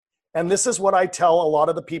And this is what I tell a lot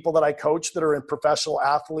of the people that I coach that are in professional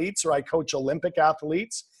athletes, or I coach Olympic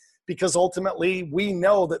athletes, because ultimately we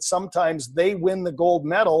know that sometimes they win the gold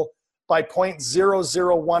medal by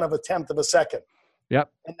 0.001 of a tenth of a second.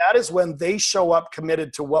 Yep. And that is when they show up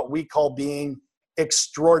committed to what we call being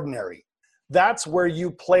extraordinary. That's where you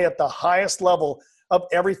play at the highest level of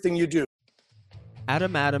everything you do.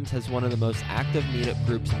 Adam Adams has one of the most active meetup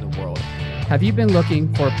groups in the world. Have you been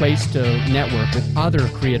looking for a place to network with other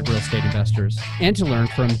creative real estate investors and to learn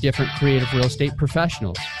from different creative real estate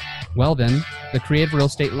professionals? Well then, the Creative Real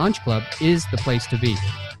Estate Lunch Club is the place to be.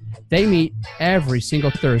 They meet every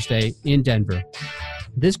single Thursday in Denver.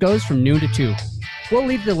 This goes from noon to 2. We'll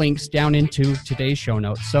leave the links down into today's show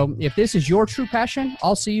notes. So if this is your true passion,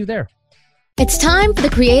 I'll see you there. It's time for the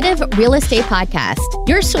Creative Real Estate Podcast,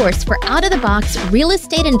 your source for out-of-the-box real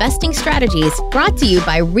estate investing strategies, brought to you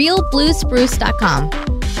by realbluespruce.com.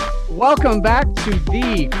 Welcome back to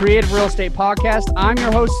the Creative Real Estate Podcast. I'm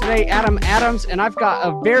your host today, Adam Adams, and I've got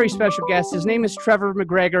a very special guest. His name is Trevor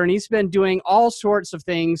McGregor, and he's been doing all sorts of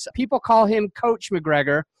things. People call him Coach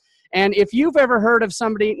McGregor. And if you've ever heard of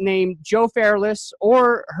somebody named Joe Fairless,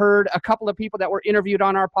 or heard a couple of people that were interviewed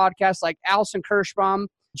on our podcast, like Allison Kirschbaum,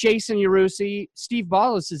 Jason Yarusi, Steve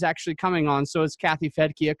Ballas is actually coming on, so is Kathy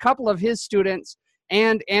Fedke, a couple of his students,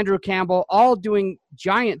 and Andrew Campbell, all doing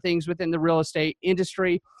giant things within the real estate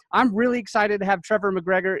industry. I'm really excited to have Trevor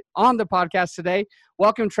McGregor on the podcast today.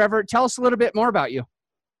 Welcome, Trevor. Tell us a little bit more about you.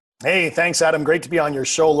 Hey, thanks, Adam. Great to be on your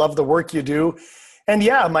show. Love the work you do. And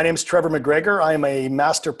yeah, my name's Trevor McGregor. I'm a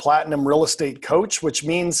Master Platinum Real Estate Coach, which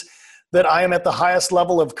means that I am at the highest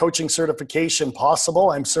level of coaching certification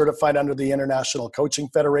possible. I'm certified under the International Coaching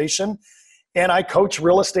Federation, and I coach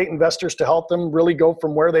real estate investors to help them really go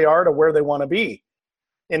from where they are to where they want to be.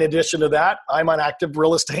 In addition to that, I'm an active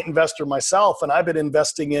real estate investor myself, and I've been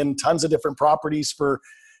investing in tons of different properties for,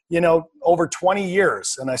 over 20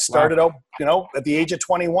 years. And I started out, at the age of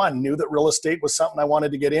 21, knew that real estate was something I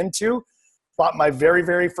wanted to get into, bought my very,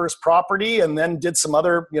 very first property, and then did some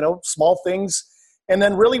other, small things, and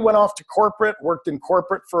then really went off to corporate, worked in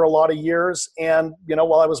corporate for a lot of years. And,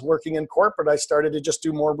 while I was working in corporate, I started to just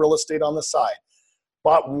do more real estate on the side.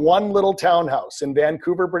 Bought one little townhouse in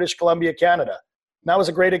Vancouver, British Columbia, Canada. And that was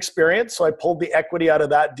a great experience. So I pulled the equity out of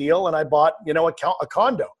that deal and I bought, a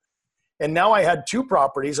condo. And now I had 2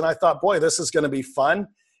 properties and I thought, boy, this is going to be fun.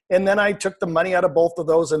 And then I took the money out of both of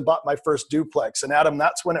those and bought my first duplex. And Adam,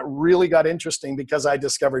 that's when it really got interesting because I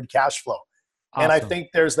discovered cash flow. Awesome. And I think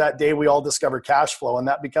there's that day we all discover cash flow, and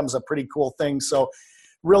that becomes a pretty cool thing. So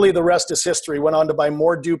really the rest is history. Went on to buy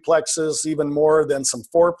more duplexes, even more than some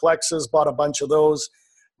fourplexes, bought a bunch of those.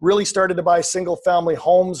 Really started to buy single family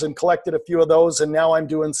homes and collected a few of those. And now I'm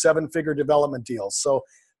doing 7-figure development deals. So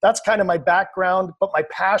that's kind of my background, but my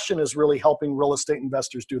passion is really helping real estate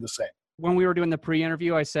investors do the same. When we were doing the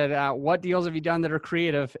pre-interview, I said, what deals have you done that are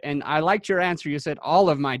creative? And I liked your answer. You said all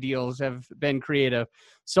of my deals have been creative.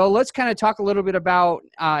 So let's kind of talk a little bit about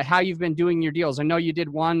how you've been doing your deals. I know you did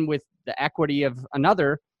one with the equity of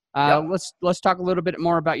another. Yep. Let's talk a little bit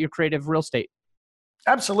more about your creative real estate.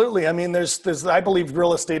 Absolutely. I mean, I believe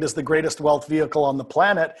real estate is the greatest wealth vehicle on the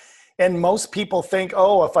planet. And most people think,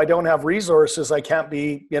 oh, if I don't have resources, I can't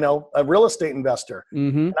be, a real estate investor.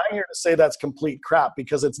 Mm-hmm. And I'm here to say that's complete crap,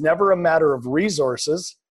 because it's never a matter of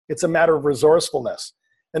resources. It's a matter of resourcefulness.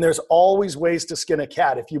 And there's always ways to skin a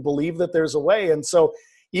cat if you believe that there's a way. And so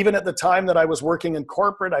even at the time that I was working in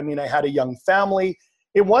corporate, I had a young family.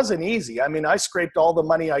 It wasn't easy. I scraped all the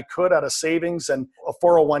money I could out of savings and a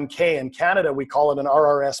 401k. In Canada, we call it an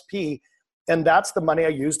RRSP. And that's the money I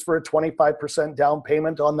used for a 25% down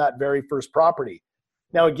payment on that very first property.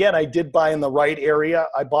 Now, again, I did buy in the right area.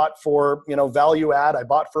 I bought for, value add. I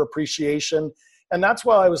bought for appreciation. And that's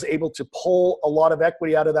why I was able to pull a lot of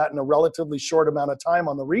equity out of that in a relatively short amount of time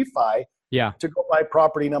on the refi to go buy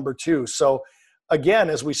property number 2. So again,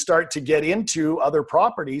 as we start to get into other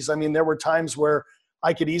properties, there were times where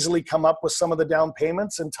I could easily come up with some of the down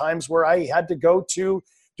payments, and times where I had to go to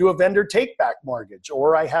do a vendor take-back mortgage,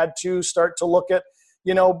 or I had to start to look at,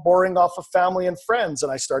 borrowing off of family and friends.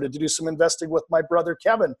 And I started to do some investing with my brother,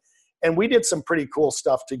 Kevin, and we did some pretty cool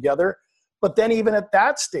stuff together. But then even at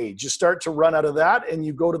that stage, you start to run out of that and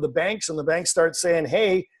you go to the banks, and the banks start saying,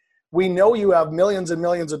 hey, we know you have millions and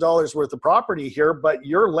millions of dollars worth of property here, but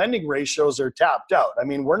your lending ratios are tapped out.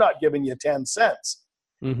 We're not giving you 10 cents.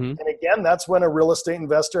 Mm-hmm. And again, that's when a real estate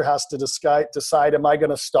investor has to decide, am I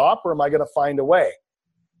going to stop or am I going to find a way?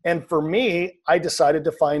 And for me, I decided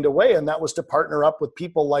to find a way, and that was to partner up with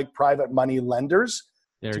people like private money lenders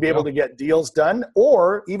There to you be able go. to get deals done.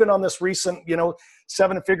 Or even on this recent,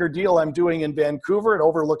 7-figure deal I'm doing in Vancouver, it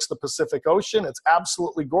overlooks the Pacific Ocean. It's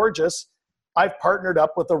absolutely gorgeous. I've partnered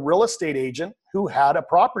up with a real estate agent who had a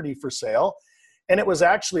property for sale, and it was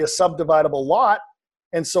actually a subdividable lot.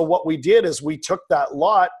 And so what we did is we took that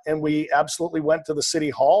lot and we absolutely went to the city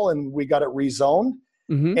hall and we got it rezoned.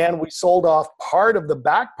 Mm-hmm. And we sold off part of the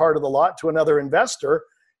back part of the lot to another investor.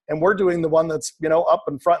 And we're doing the one that's, up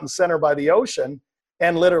in front and center by the ocean.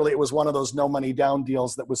 And literally it was one of those no money down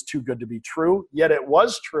deals that was too good to be true. Yet it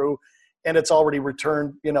was true. And it's already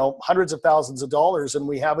returned, hundreds of thousands of dollars. And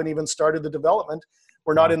we haven't even started the development.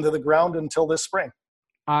 We're not into the ground until this spring.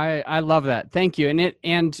 I love that. Thank you.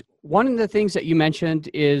 And one of the things that you mentioned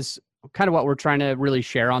is kind of what we're trying to really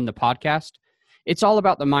share on the podcast. It's all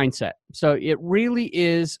about the mindset. So it really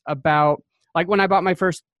is about, like when I bought my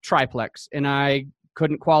first triplex and I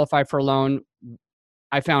couldn't qualify for a loan,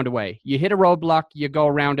 I found a way. You hit a roadblock, you go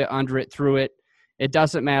around it, under it, through it. It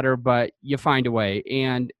doesn't matter, but you find a way.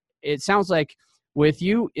 And it sounds like with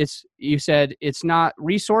you, you said it's not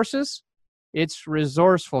resources, it's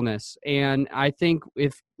resourcefulness. And I think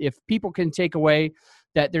if people can take away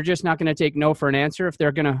that they're just not going to take no for an answer,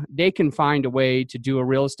 they can find a way to do a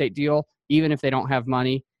real estate deal, even if they don't have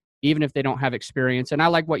money, even if they don't have experience. And I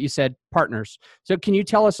like what you said, partners. So can you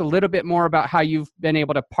tell us a little bit more about how you've been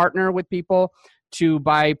able to partner with people to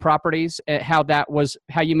buy properties,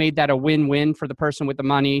 how you made that a win-win for the person with the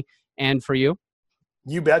money and for you?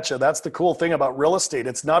 You betcha. That's the cool thing about real estate.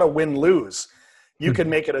 It's not a win-lose. You can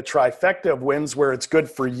make it a trifecta of wins where it's good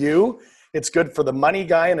for you, it's good for the money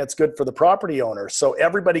guy, and it's good for the property owner. So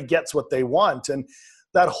everybody gets what they want. And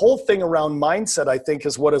that whole thing around mindset, I think,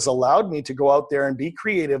 is what has allowed me to go out there and be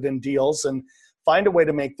creative in deals and find a way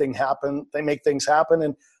to make things happen. They make things happen.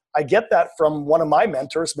 And I get that from one of my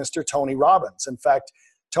mentors, Mr. Tony Robbins. In fact,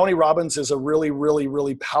 Tony Robbins is a really, really,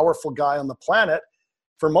 really powerful guy on the planet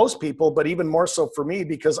for most people, but even more so for me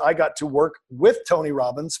because I got to work with Tony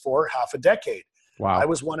Robbins for half a decade. Wow. I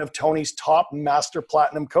was one of Tony's top master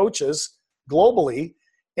platinum coaches globally,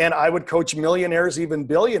 and I would coach millionaires, even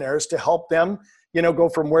billionaires, to help them, go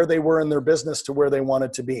from where they were in their business to where they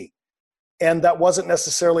wanted to be. And that wasn't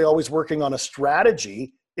necessarily always working on a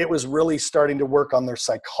strategy. It was really starting to work on their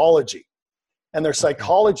psychology. And their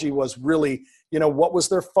psychology was really, what was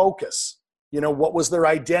their focus? What was their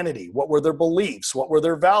identity? What were their beliefs? What were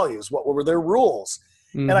their values? What were their rules?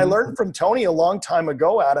 Mm-hmm. And I learned from Tony a long time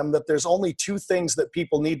ago, Adam, that there's only two things that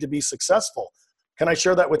people need to be successful. Can I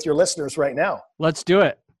share that with your listeners right now? Let's do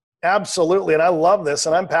it. Absolutely. And I love this,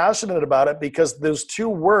 and I'm passionate about it because those two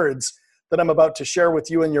words that I'm about to share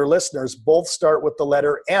with you and your listeners both start with the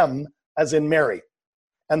letter M, as in Mary.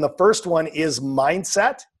 And the first one is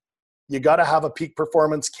mindset. You got to have a peak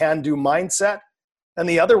performance can-do mindset. And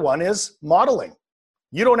the other one is modeling.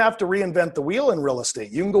 You don't have to reinvent the wheel in real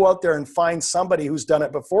estate. You can go out there and find somebody who's done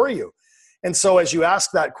it before you. And so as you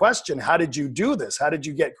ask that question, how did you do this? How did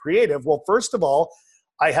you get creative? Well, first of all,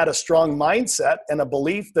 I had a strong mindset and a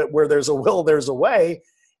belief that where there's a will, there's a way.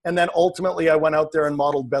 And then ultimately I went out there and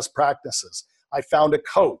modeled best practices. I found a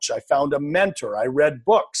coach. I found a mentor. I read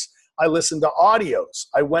books. I listened to audios.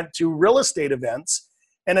 I went to real estate events.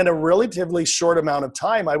 And in a relatively short amount of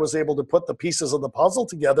time, I was able to put the pieces of the puzzle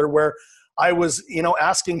together where I was,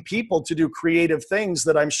 asking people to do creative things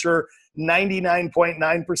that I'm sure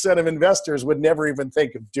 99.9% of investors would never even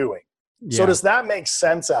think of doing. Yeah. So does that make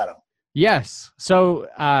sense, Adam? Yes. So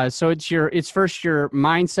it's first your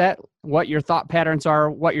mindset, what your thought patterns are,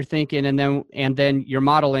 what you're thinking, and then you're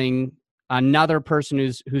modeling another person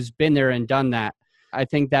who's been there and done that. I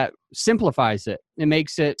think that simplifies it. It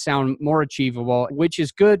makes it sound more achievable, which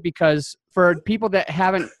is good because for people that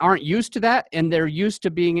aren't used to that and they're used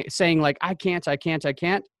to saying like, I can't,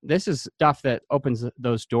 this is stuff that opens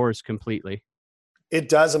those doors completely. It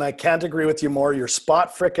does. And I can't agree with you more. You're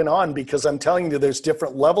spot frickin' on because I'm telling you, there's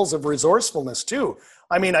different levels of resourcefulness too.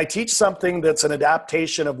 I mean, I teach something that's an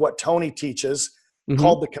adaptation of what Tony teaches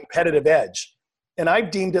called the competitive edge. And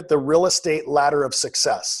I've deemed it the real estate ladder of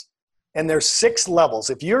success. And there's 6 levels.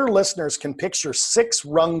 If your listeners can picture 6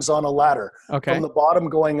 rungs on a ladder from the bottom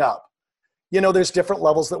going up, there's different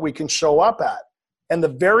levels that we can show up at. And the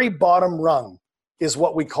very bottom rung is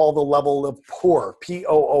what we call the level of poor,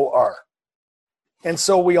 P-O-O-R. And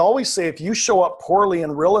so we always say, if you show up poorly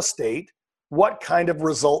in real estate, what kind of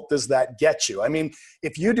result does that get you? I mean,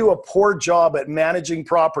 if you do a poor job at managing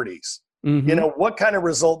properties, what kind of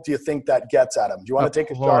result do you think that gets, Adam? Do you want to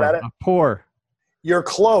take a shot at it? Poor. You're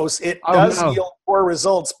close. It does yield poor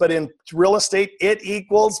results, but in real estate, it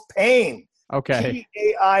equals pain. Okay.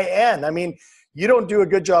 P-A-I-N. I mean, you don't do a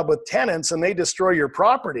good job with tenants and they destroy your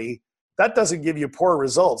property. that doesn't give you poor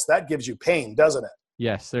results. That gives you pain, doesn't it?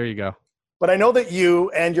 Yes, there you go. But I know that you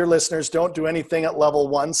and your listeners don't do anything at level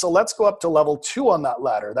 1. So let's go up to level 2 on that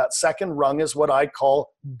ladder. That second rung is what I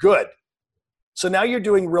call good. So now you're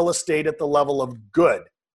doing real estate at the level of good.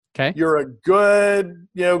 Okay. You're a good,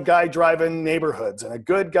 guy driving neighborhoods, and a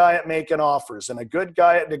good guy at making offers, and a good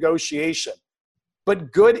guy at negotiation.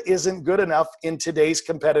 But good isn't good enough in today's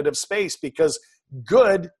competitive space, because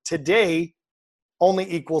good today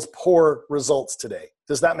only equals poor results today.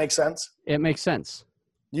 Does that make sense? It makes sense.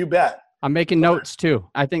 You bet. I'm making notes too.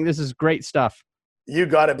 I think this is great stuff. You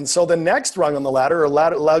got it. And so the next rung on the ladder,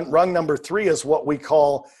 rung number 3, is what we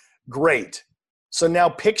call great. So now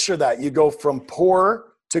picture that. You go from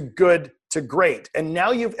poor to good to great. And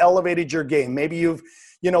now you've elevated your game. Maybe you've,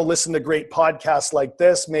 listened to great podcasts like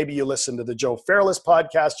this. Maybe you listen to the Joe Fairless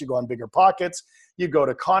podcast. You go on Bigger Pockets. You go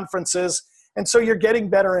to conferences. And so you're getting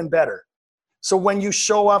better and better. So when you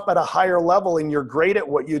show up at a higher level and you're great at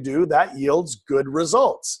what you do, that yields good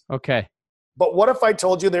results. Okay. But what if I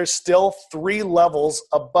told you there's still 3 levels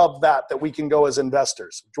above that we can go as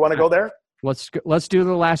investors? Do you want to go there? Let's do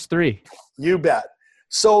the last 3. You bet.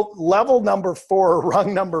 So level number 4,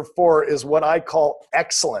 rung number 4, is what I call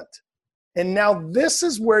excellent. And now this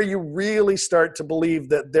is where you really start to believe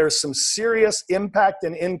that there's some serious impact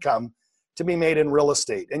and income to be made in real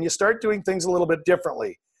estate. And you start doing things a little bit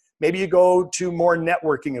differently. Maybe you go to more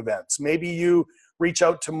networking events. Maybe you reach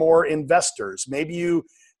out to more investors. Maybe you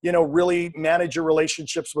really manage your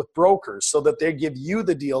relationships with brokers so that they give you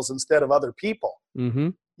the deals instead of other people. Mm-hmm.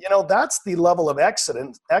 That's the level of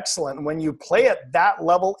excellent. When you play at that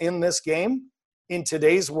level in this game, in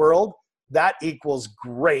today's world, that equals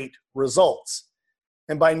great results.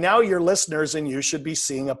 And by now, your listeners and you should be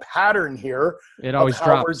seeing a pattern here. It always of how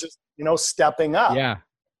drops. we're just, stepping up. Yeah.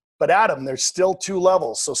 But Adam, there's still 2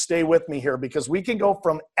 levels. So stay with me here, because we can go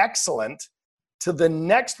from excellent to the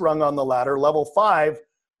next rung on the ladder, level 5,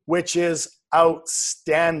 which is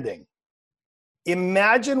outstanding.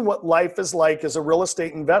 Imagine what life is like as a real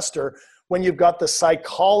estate investor when you've got the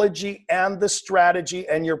psychology and the strategy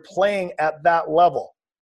and you're playing at that level.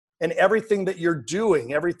 And everything that you're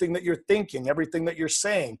doing, everything that you're thinking, everything that you're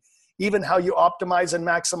saying, even how you optimize and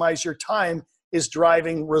maximize your time is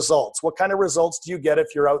driving results. What kind of results do you get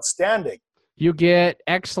if you're outstanding? You get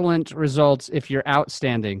excellent results if you're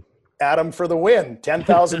outstanding. Adam for the win,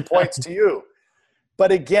 10,000 points to you.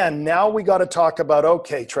 But again, now we got to talk about,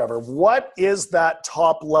 okay, Trevor, what is that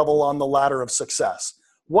top level on the ladder of success?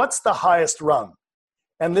 What's the highest rung?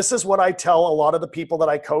 And this is what I tell a lot of the people that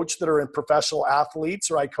I coach that are in professional athletes,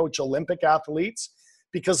 or I coach Olympic athletes,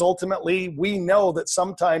 because ultimately we know that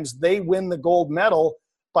sometimes they win the gold medal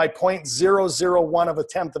by 0.001 of a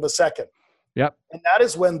tenth of a second. Yep. And that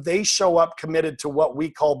is when they show up committed to what we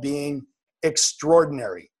call being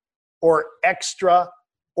extraordinary or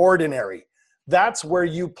extraordinary. That's where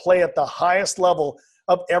you play at the highest level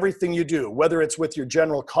of everything you do, whether it's with your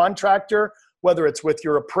general contractor, whether it's with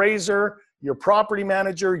your appraiser, your property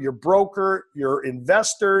manager, your broker, your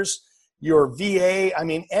investors, your VA. I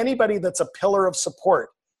mean, anybody that's a pillar of support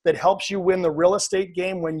that helps you win the real estate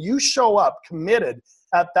game. When you show up committed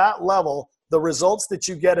at that level, the results that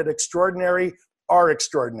you get at extraordinary are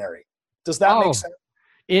extraordinary. Does that make sense?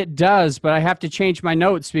 It does, but I have to change my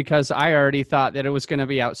notes because I already thought that it was going to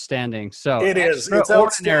be outstanding. So it is. It's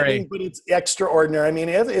outstanding, but it's extraordinary. I mean,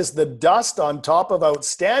 it is the dust on top of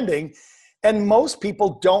outstanding, and most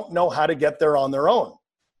people don't know how to get there on their own.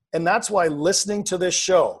 And that's why listening to this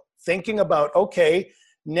show, thinking about, okay,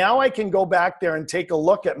 now I can go back there and take a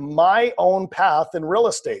look at my own path in real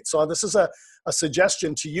estate. So this is a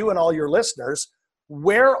suggestion to you and all your listeners.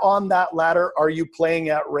 Where on that ladder are you playing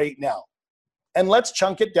at right now? And let's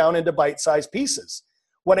chunk it down into bite-sized pieces.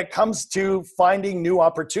 When it comes to finding new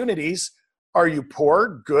opportunities, are you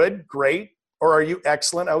poor, good, great, or are you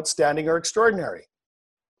excellent, outstanding, or extraordinary?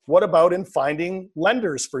 What about in finding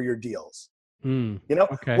lenders for your deals?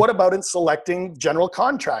 What about in selecting general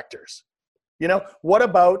contractors? What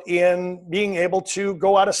about in being able to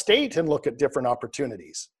go out of state and look at different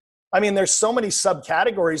opportunities? I mean, there's so many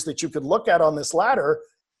subcategories that you could look at on this ladder.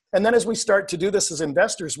 And then as we start to do this as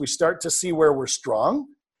investors, we start to see where we're strong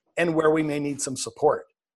and where we may need some support.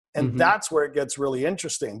 And that's where it gets really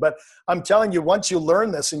interesting. But I'm telling you, once you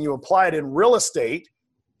learn this and you apply it in real estate,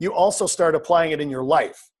 you also start applying it in your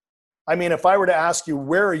life. I mean, if I were to ask you,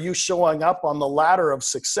 where are you showing up on the ladder of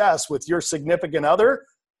success with your significant other?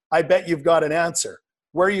 I bet you've got an answer.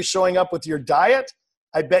 Where are you showing up with your diet?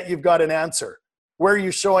 I bet you've got an answer. Where are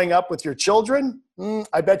you showing up with your children?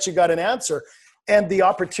 I bet you got an answer. And the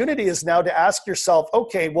opportunity is now to ask yourself,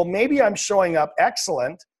 okay, well, maybe I'm showing up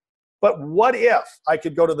excellent, but what if I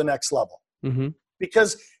could go to the next level? Mm-hmm.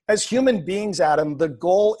 Because as human beings, Adam, the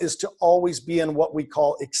goal is to always be in what we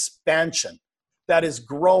call expansion. That is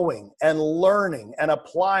growing and learning and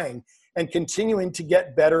applying and continuing to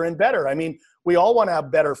get better and better. I mean, we all want to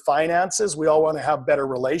have better finances. We all want to have better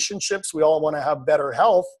relationships. We all want to have better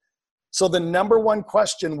health. So the number one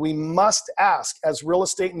question we must ask as real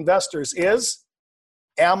estate investors is,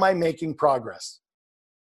 am I making progress?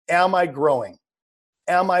 Am I growing?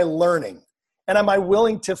 Am I learning? And am I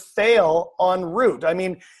willing to fail en route? I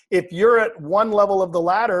mean, if you're at one level of the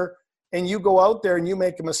ladder and you go out there and you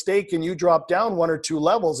make a mistake and you drop down 1 or 2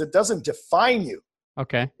 levels, it doesn't define you.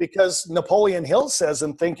 Okay. Because Napoleon Hill says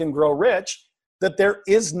in Think and Grow Rich that there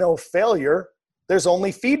is no failure, there's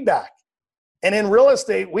only feedback. And in real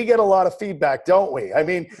estate, we get a lot of feedback, don't we? I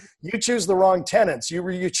mean, you choose the wrong tenants,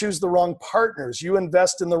 you choose the wrong partners, you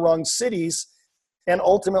invest in the wrong cities, and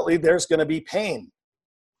ultimately there's going to be pain.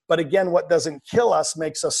 But again, what doesn't kill us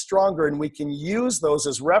makes us stronger, and we can use those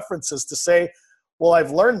as references to say, well,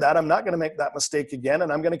 I've learned that. I'm not going to make that mistake again,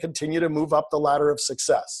 and I'm going to continue to move up the ladder of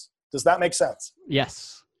success. Does that make sense?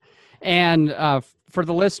 Yes. And for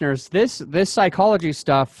the listeners, this psychology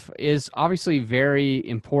stuff is obviously very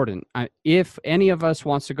important. If any of us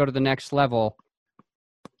wants to go to the next level,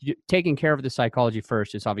 taking care of the psychology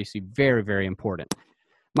first is obviously very, very important.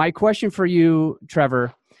 My question for you,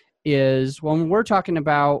 Trevor, is when we're talking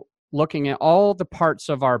about looking at all the parts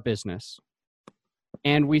of our business,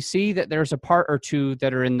 and we see that there's a part or two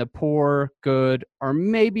that are in the poor, good, or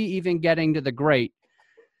maybe even getting to the great,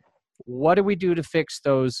 what do we do to fix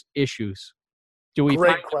those issues? Do we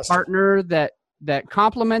find a partner that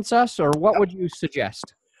complements us, or what would you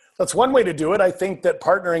suggest? That's one way to do it. I think that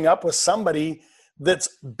partnering up with somebody that's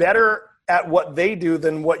better at what they do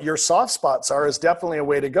than what your soft spots are is definitely a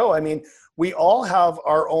way to go. I mean, we all have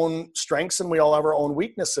our own strengths and we all have our own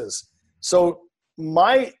weaknesses. So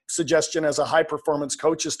my suggestion as a high performance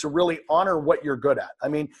coach is to really honor what you're good at. I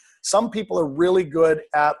mean, some people are really good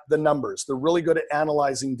at the numbers. They're really good at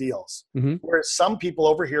analyzing deals. Mm-hmm. Whereas some people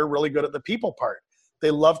over here are really good at the people part.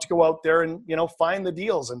 They love to go out there and, find the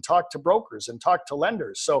deals and talk to brokers and talk to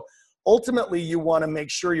lenders. So ultimately you want to make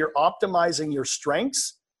sure you're optimizing your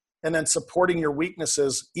strengths and then supporting your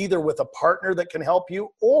weaknesses, either with a partner that can help you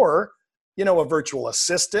or, a virtual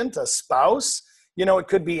assistant, a spouse, it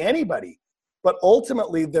could be anybody. But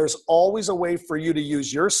ultimately there's always a way for you to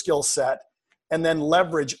use your skill set and then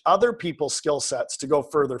leverage other people's skill sets to go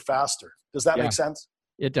further faster. Does that make sense?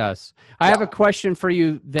 It does. I have a question for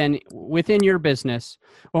you then within your business.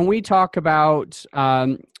 When we talk about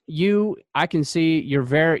I can see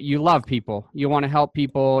you love people. You want to help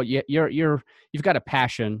people. You've got a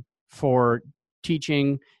passion for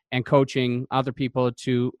teaching and coaching other people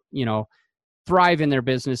to, thrive in their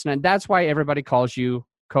business. And that's why everybody calls you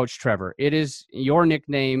Coach Trevor. It is your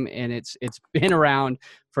nickname, and it's been around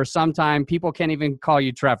for some time. People can't even call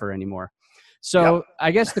you Trevor anymore. So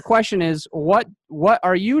I guess the question is, what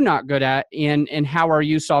are you not good at, and how are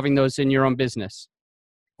you solving those in your own business?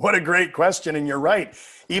 What a great question. And you're right.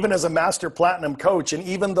 Even as a master platinum coach, and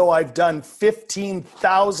even though I've done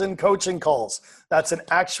 15,000 coaching calls, that's an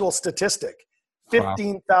actual statistic,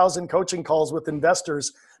 15,000 coaching calls with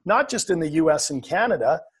investors, not just in the US and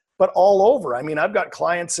Canada, but all over. I mean, I've got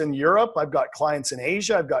clients in Europe, I've got clients in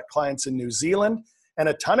Asia, I've got clients in New Zealand, and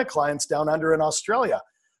a ton of clients down under in Australia.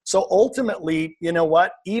 So ultimately, you know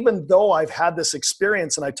what, even though I've had this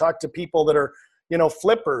experience and I talk to people that are,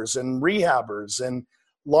 flippers and rehabbers and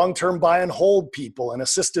long-term buy and hold people and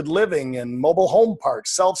assisted living and mobile home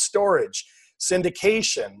parks, self-storage,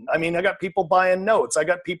 syndication. I mean, I got people buying notes. I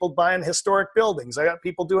got people buying historic buildings. I got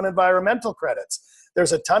people doing environmental credits.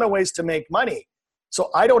 There's a ton of ways to make money.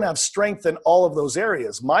 So I don't have strength in all of those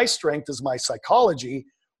areas. My strength is my psychology.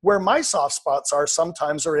 Where my soft spots are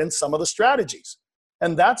sometimes are in some of the strategies.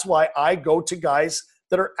 And that's why I go to guys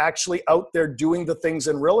that are actually out there doing the things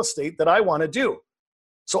in real estate that I want to do.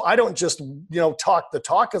 So I don't just, talk the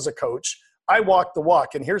talk as a coach. I walk the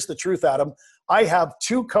walk. And here's the truth, Adam. I have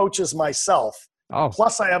 2 coaches myself.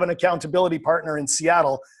 Plus I have an accountability partner in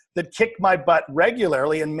Seattle that kick my butt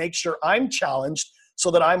regularly and make sure I'm challenged so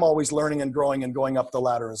that I'm always learning and growing and going up the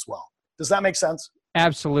ladder as well. Does that make sense?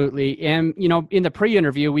 Absolutely. And, in the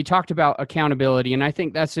pre-interview, we talked about accountability, and I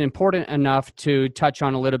think that's important enough to touch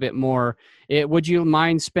on a little bit more. Would you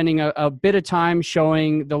mind spending a bit of time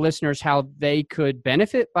showing the listeners how they could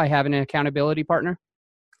benefit by having an accountability partner?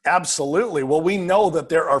 Absolutely. Well, we know that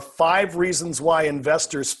there are 5 reasons why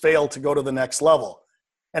investors fail to go to the next level.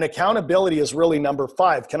 And accountability is really number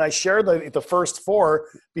 5. Can I share the first 4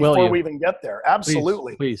 before we even get there?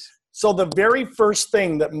 Absolutely. Please. So the very first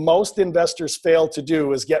thing that most investors fail to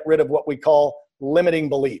do is get rid of what we call limiting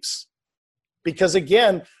beliefs. Because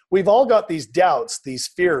again, we've all got these doubts, these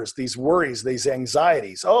fears, these worries, these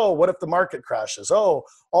anxieties. Oh, what if the market crashes? Oh,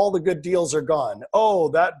 all the good deals are gone. Oh,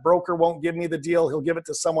 that broker won't give me the deal. He'll give it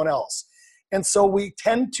to someone else. And so we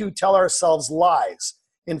tend to tell ourselves lies.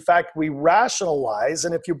 In fact, we rationalize.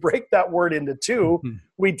 And if you break that word into two,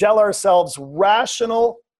 we tell ourselves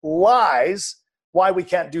rational lies why we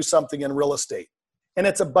can't do something in real estate. And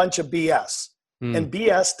it's a bunch of BS. And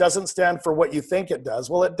BS doesn't stand for what you think it does.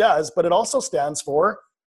 Well, it does, but it also stands for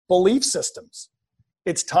belief systems.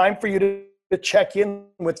 It's time for you to check in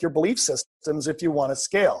with your belief systems if you want to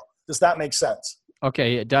scale. Does that make sense?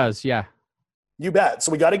 Okay, it does. Yeah. You bet.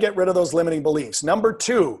 So we got to get rid of those limiting beliefs. Number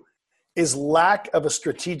 2 is lack of a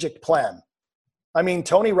strategic plan. I mean,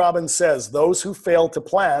 Tony Robbins says, those who fail to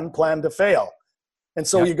plan to fail. And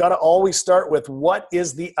so you got to always start with, what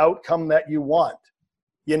is the outcome that you want?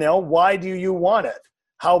 You know, why do you want it?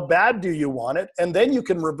 How bad do you want it? And then you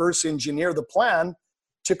can reverse engineer the plan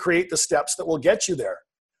to create the steps that will get you there.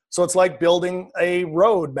 So it's like building a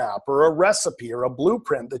roadmap or a recipe or a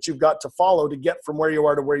blueprint that you've got to follow to get from where you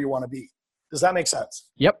are to where you want to be. Does that make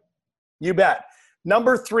sense? Yep. You bet.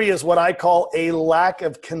 Number 3 is what I call a lack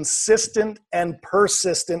of consistent and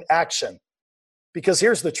persistent action. Because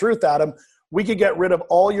here's the truth, Adam. We could get rid of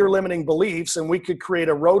all your limiting beliefs and we could create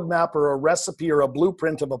a roadmap or a recipe or a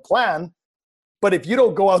blueprint of a plan. But if you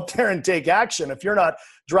don't go out there and take action, if you're not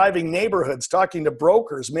driving neighborhoods, talking to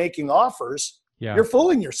brokers, making offers, you're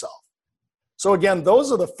fooling yourself. So again,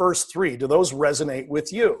 those are the first 3. Do those resonate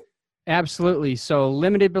with you? Absolutely. So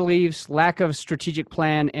limited beliefs, lack of strategic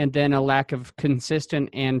plan, and then a lack of consistent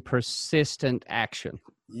and persistent action.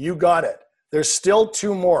 You got it. There's still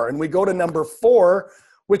 2 more. And we go to number 4,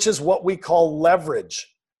 which is what we call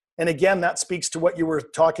leverage. And again, that speaks to what you were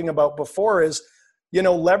talking about before is, you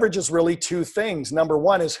know, leverage is really 2 things. Number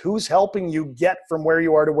 1 is who's helping you get from where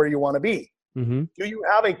you are to where you want to be. Do you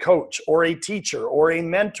have a coach or a teacher or a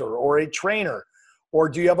mentor or a trainer? Or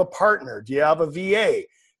do you have a partner? Do you have a VA?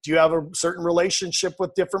 Do you have a certain relationship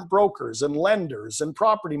with different brokers and lenders and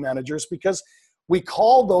property managers? Because we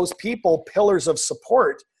call those people pillars of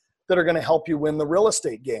support that are going to help you win the real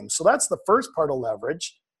estate game. So that's the first part of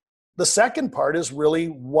leverage. The second part is really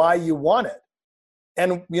why you want it.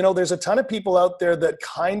 And, you know, there's a ton of people out there that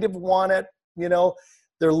kind of want it, you know,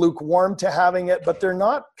 they're lukewarm to having it, but they're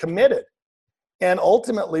not committed. And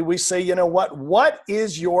ultimately we say, you know what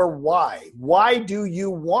is your why? Why do you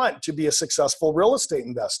want to be a successful real estate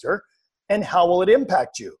investor? And how will it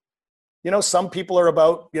impact you? You know, some people are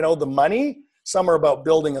about, you know, the money. Some are about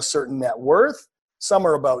building a certain net worth. Some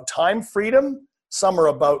are about time freedom. Some are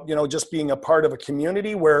about, you know, just being a part of a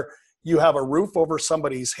community where you have a roof over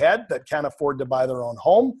somebody's head that can't afford to buy their own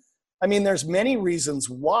home. I mean, there's many reasons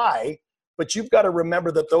why, but you've got to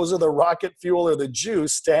remember that those are the rocket fuel or the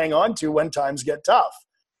juice to hang on to when times get tough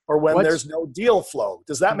or when there's no deal flow.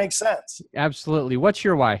 Does that make sense? Absolutely. What's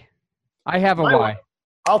your why? I have a why.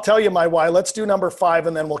 I'll tell you my why. Let's do number 5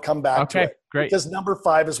 and then we'll come back to it. Okay, great. Because number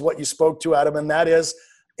 5 is what you spoke to, Adam, and that is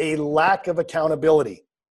a lack of accountability.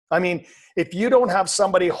 I mean, if you don't have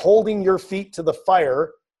somebody holding your feet to the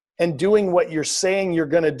fire and doing what you're saying you're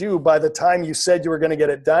going to do by the time you said you were going to get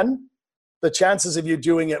it done, the chances of you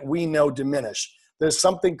doing it, we know, diminish. There's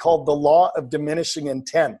something called the law of diminishing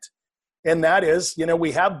intent. And that is, you know,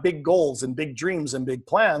 we have big goals and big dreams and big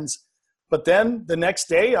plans, but then the next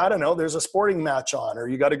day, I don't know, there's a sporting match on, or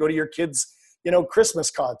you got to go to your kids', you know, Christmas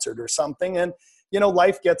concert or something. And, you know,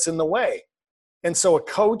 life gets in the way. And so a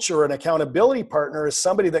coach or an accountability partner is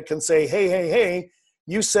somebody that can say, hey,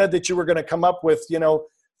 you said that you were going to come up with, you know,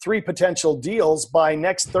 3 potential deals by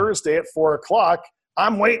next Thursday at 4:00.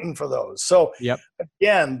 I'm waiting for those. So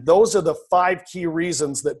again, those are the 5 key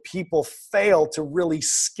reasons that people fail to really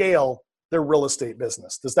scale their real estate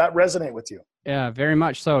business. Does that resonate with you? Yeah, very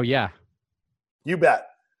much so. Yeah. You bet.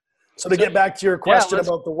 So to get back to your question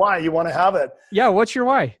about the why, you want to have it. Yeah. What's your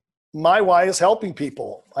why? My why is helping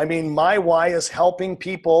people. I mean, my why is helping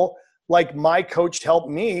people like my coach helped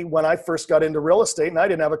me when I first got into real estate and I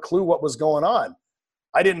didn't have a clue what was going on.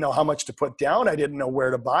 I didn't know how much to put down. I didn't know where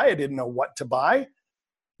to buy. I didn't know what to buy.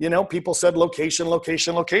 You know, people said location,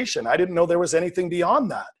 location, location. I didn't know there was anything beyond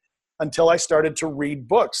that until I started to read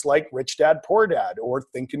books like Rich Dad, Poor Dad or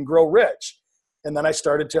Think and Grow Rich. And then I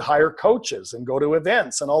started to hire coaches and go to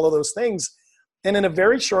events and all of those things. And in a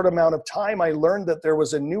very short amount of time, I learned that there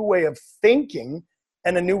was a new way of thinking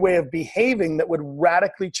and a new way of behaving that would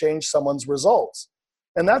radically change someone's results.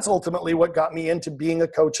 And that's ultimately what got me into being a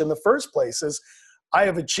coach in the first place. Is I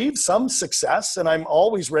have achieved some success and I'm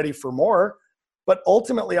always ready for more. But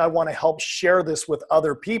ultimately, I want to help share this with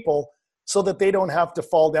other people so that they don't have to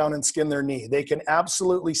fall down and skin their knee. They can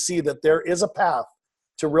absolutely see that there is a path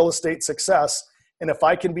to real estate success. And if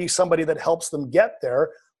I can be somebody that helps them get there,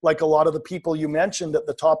 like a lot of the people you mentioned at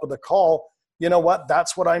the top of the call, you know what?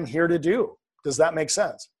 That's what I'm here to do. Does that make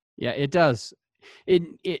sense? Yeah, it does.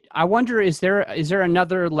 I wonder, is there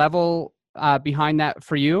another level behind that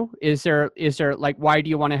for you? Is there like, why do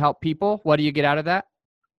you want to help people? What do you get out of that?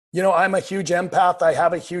 You know, I'm a huge empath. I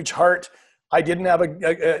have a huge heart. I didn't have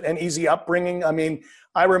an easy upbringing. I mean,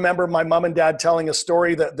 I remember my mom and dad telling a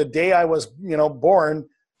story that the day I was, born,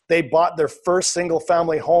 they bought their first single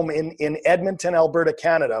family home in Edmonton, Alberta,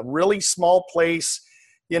 Canada, really small place.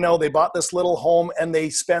 They bought this little home and they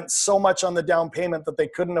spent so much on the down payment that they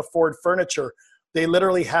couldn't afford furniture. They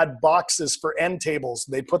literally had boxes for end tables.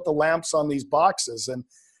 They put the lamps on these boxes. And,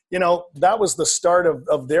 that was the start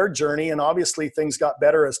of their journey. And obviously things got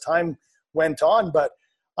better as time went on. But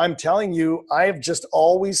I'm telling you, I've just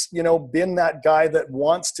always, been that guy that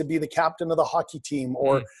wants to be the captain of the hockey team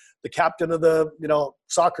or the captain of the,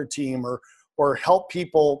 soccer team or help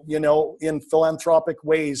people, in philanthropic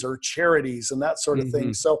ways or charities and that sort of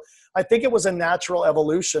thing. So I think it was a natural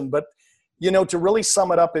evolution. But, to really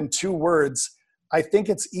sum it up in 2 words, I think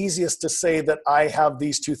it's easiest to say that I have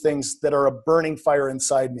these 2 things that are a burning fire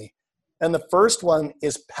inside me. And the first one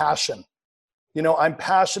is passion. I'm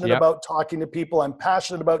passionate about talking to people. I'm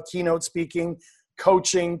passionate about keynote speaking,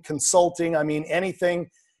 coaching, consulting. I mean, anything.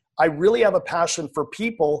 I really have a passion for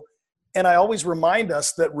people. And I always remind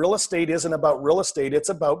us that real estate isn't about real estate. It's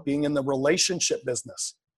about being in the relationship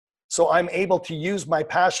business. So I'm able to use my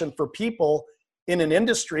passion for people in an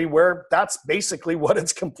industry where that's basically what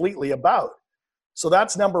it's completely about. So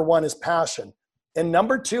that's number 1 is passion. And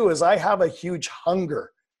number 2 is I have a huge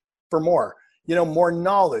hunger for more, more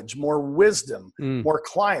knowledge, more wisdom, more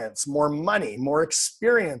clients, more money, more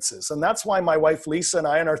experiences. And that's why my wife, Lisa, and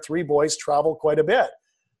I and our 3 boys travel quite a bit.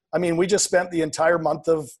 I mean, we just spent the entire month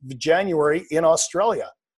of January in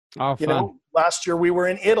Australia. Oh, fun. Last year we were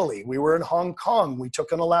in Italy. We were in Hong Kong. We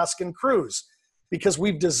took an Alaskan cruise because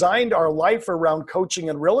we've designed our life around coaching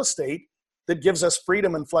and real estate that gives us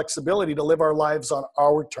freedom and flexibility to live our lives on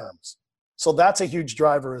our terms. So that's a huge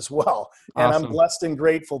driver as well. And Awesome. I'm blessed and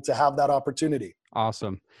grateful to have that opportunity.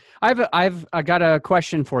 Awesome. I got a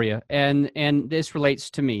question for you, and this relates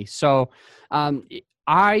to me. So,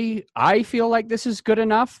 I feel like this is good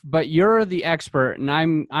enough, but you're the expert, and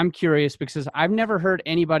I'm curious because I've never heard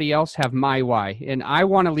anybody else have my why, and I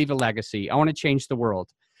want to leave a legacy. I want to change the world,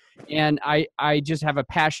 and I just have a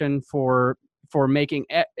passion for making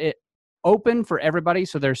it open for everybody,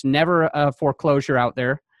 so there's never a foreclosure out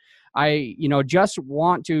there. I just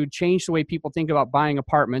want to change the way people think about buying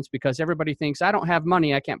apartments because everybody thinks I don't have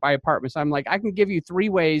money, I can't buy apartments. I'm like, I can give you 3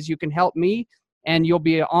 ways you can help me and you'll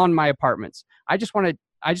be on my apartments. I just want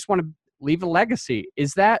to leave a legacy.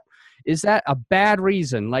 Is that a bad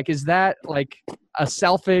reason? Like, is that like a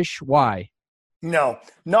selfish why? No,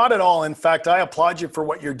 not at all. In fact, I applaud you for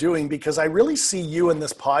what you're doing because I really see you in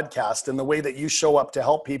this podcast and the way that you show up to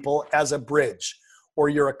help people as a bridge or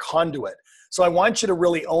you're a conduit. So I want you to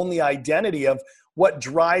really own the identity of what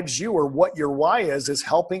drives you or what your why is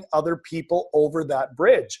helping other people over that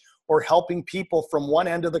bridge or helping people from one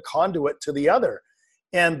end of the conduit to the other.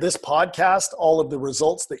 And this podcast, all of the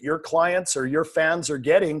results that your clients or your fans are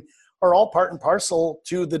getting are all part and parcel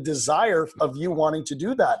to the desire of you wanting to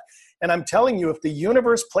do that. And I'm telling you, if the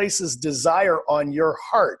universe places desire on your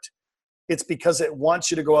heart, it's because it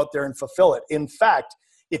wants you to go out there and fulfill it. In fact,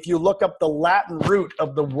 if you look up the Latin root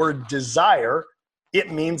of the word desire,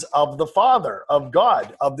 it means of the Father, of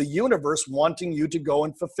God, of the universe wanting you to go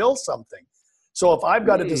and fulfill something. So if I've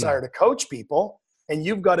got a desire to coach people and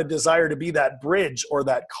you've got a desire to be that bridge or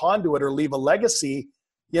that conduit or leave a legacy,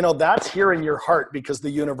 that's here in your heart because the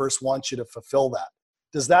universe wants you to fulfill that.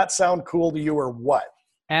 Does that sound cool to you or what?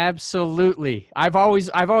 Absolutely. I've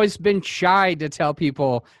always been shy to tell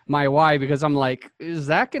people my why because I'm like, does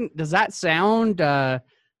that sound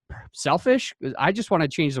selfish? I just want to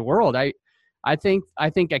change the world. I think I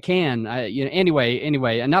can.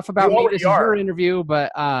 Anyway. Enough about me. This is your interview,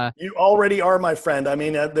 but you already are, my friend. I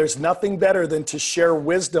mean, there's nothing better than to share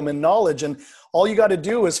wisdom and knowledge, and all you got to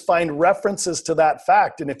do is find references to that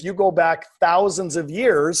fact. And if you go back thousands of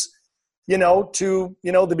years, to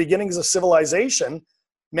the beginnings of civilization,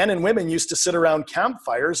 men and women used to sit around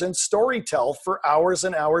campfires and storytell for hours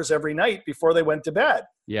and hours every night before they went to bed.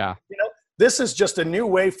 Yeah. This is just a new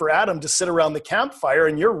way for Adam to sit around the campfire,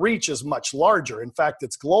 and your reach is much larger. In fact,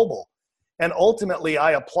 it's global. And ultimately,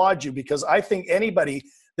 I applaud you because I think anybody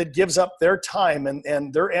that gives up their time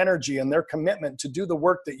and their energy and their commitment to do the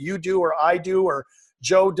work that you do or I do or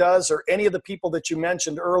Joe does or any of the people that you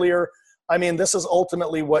mentioned earlier. I mean, this is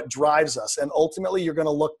ultimately what drives us. And ultimately, you're going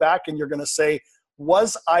to look back and you're going to say,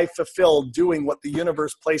 was I fulfilled doing what the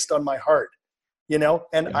universe placed on my heart? You know,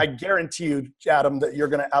 and I guarantee you, Adam, that you're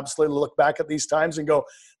going to absolutely look back at these times and go,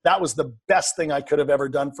 that was the best thing I could have ever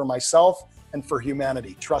done for myself and for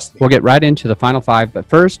humanity. Trust me. We'll get right into the final five, but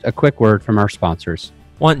first, a quick word from our sponsors.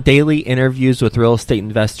 Want daily interviews with real estate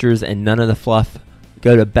investors and none of the fluff?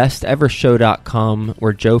 Go to bestevershow.com,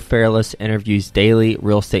 where Joe Fairless interviews daily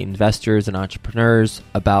real estate investors and entrepreneurs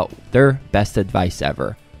about their best advice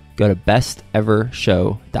ever. Go to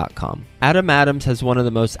bestevershow.com. Adam Adams has one of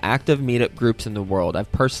the most active meetup groups in the world.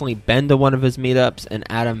 I've personally been to one of his meetups, and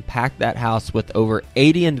Adam packed that house with over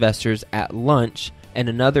 80 investors at lunch and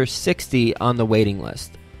another 60 on the waiting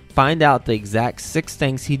list. Find out the exact 6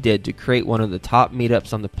 things he did to create one of the top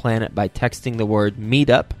meetups on the planet by texting the word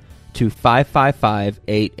meetup to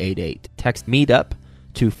 555-888. Text meetup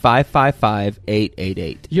to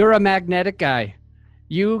 555-888. You're a magnetic guy.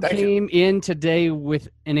 You came in today with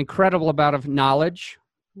an incredible amount of knowledge,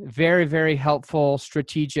 very, very helpful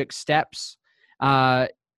strategic steps,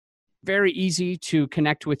 very easy to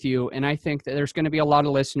connect with you. And I think that there's going to be a lot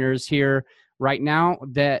of listeners here right now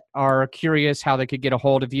that are curious how they could get a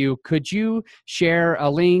hold of you. Could you share a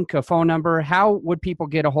link, a phone number? How would people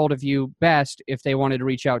get a hold of you best if they wanted to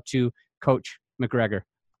reach out to Coach McGregor,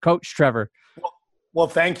 Coach Trevor? Well,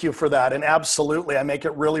 thank you for that. And absolutely, I make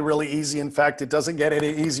it really, really easy. In fact, it doesn't get any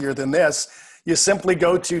easier than this. You simply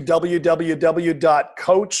go to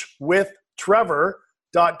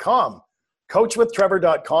www.coachwithtrevor.com.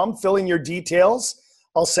 Coachwithtrevor.com, fill in your details.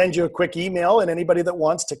 I'll send you a quick email, and anybody that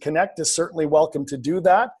wants to connect is certainly welcome to do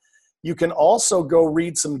that. You can also go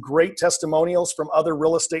read some great testimonials from other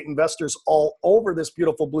real estate investors all over this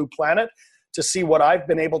beautiful blue planet to see what I've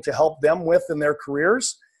been able to help them with in their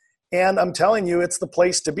careers. And I'm telling you, it's the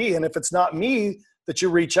place to be. And if it's not me that you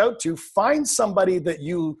reach out to, find somebody that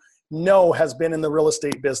you know has been in the real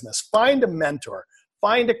estate business. Find a mentor,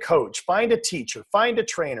 find a coach, find a teacher, find a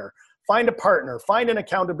trainer, find a partner, find an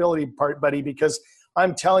accountability buddy, because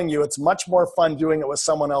I'm telling you, it's much more fun doing it with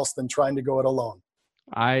someone else than trying to go it alone.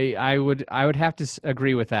 I would have to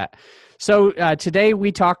agree with that. So today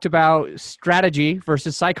we talked about strategy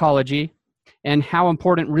versus psychology, and how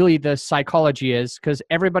important really the psychology is, because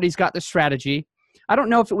everybody's got the strategy. I don't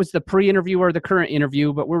know if it was the pre-interview or the current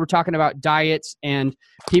interview, but we were talking about diets and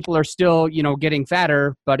people are still, getting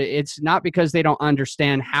fatter, but it's not because they don't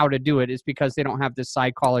understand how to do it. It's because they don't have the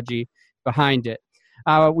psychology behind it.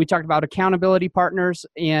 We talked about accountability partners.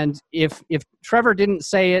 And if Trevor didn't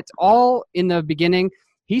say it all in the beginning,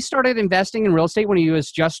 he started investing in real estate when he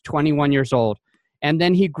was just 21 years old. And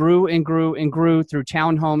then he grew and grew and grew through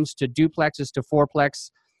townhomes to duplexes to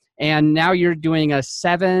fourplex. And now you're doing a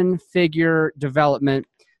 7-figure development.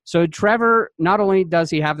 So Trevor, not only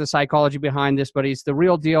does he have the psychology behind this, but he's the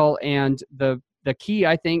real deal. And the key,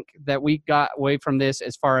 I think, that we got away from this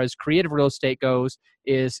as far as creative real estate goes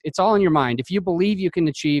is it's all in your mind. If you believe you can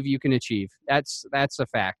achieve, you can achieve. That's a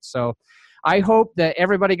fact. So I hope that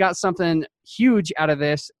everybody got something huge out of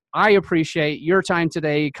this. I appreciate your time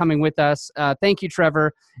today coming with us. Thank you,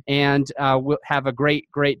 Trevor, and we'll have a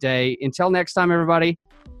great, great day. Until next time, everybody,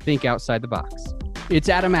 think outside the box. It's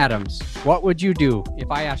Adam Adams. What would you do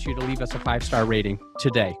if I asked you to leave us a 5-star rating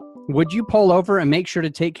today? Would you pull over and make sure to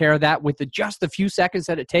take care of that with just the few seconds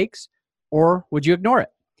that it takes, or would you ignore it?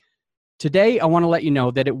 Today, I want to let you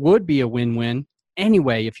know that it would be a win-win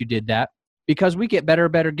anyway if you did that, because we get better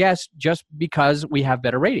and better guests just because we have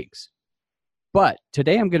better ratings. But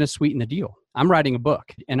today I'm going to sweeten the deal. I'm writing a book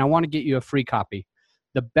and I want to get you a free copy.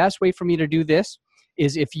 The best way for me to do this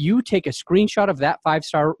is if you take a screenshot of that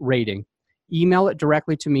 5-star rating, email it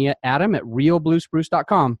directly to me at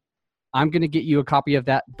adam@realbluespruce.com. I'm going to get you a copy of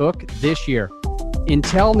that book this year.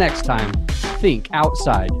 Until next time, think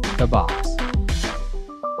outside the box.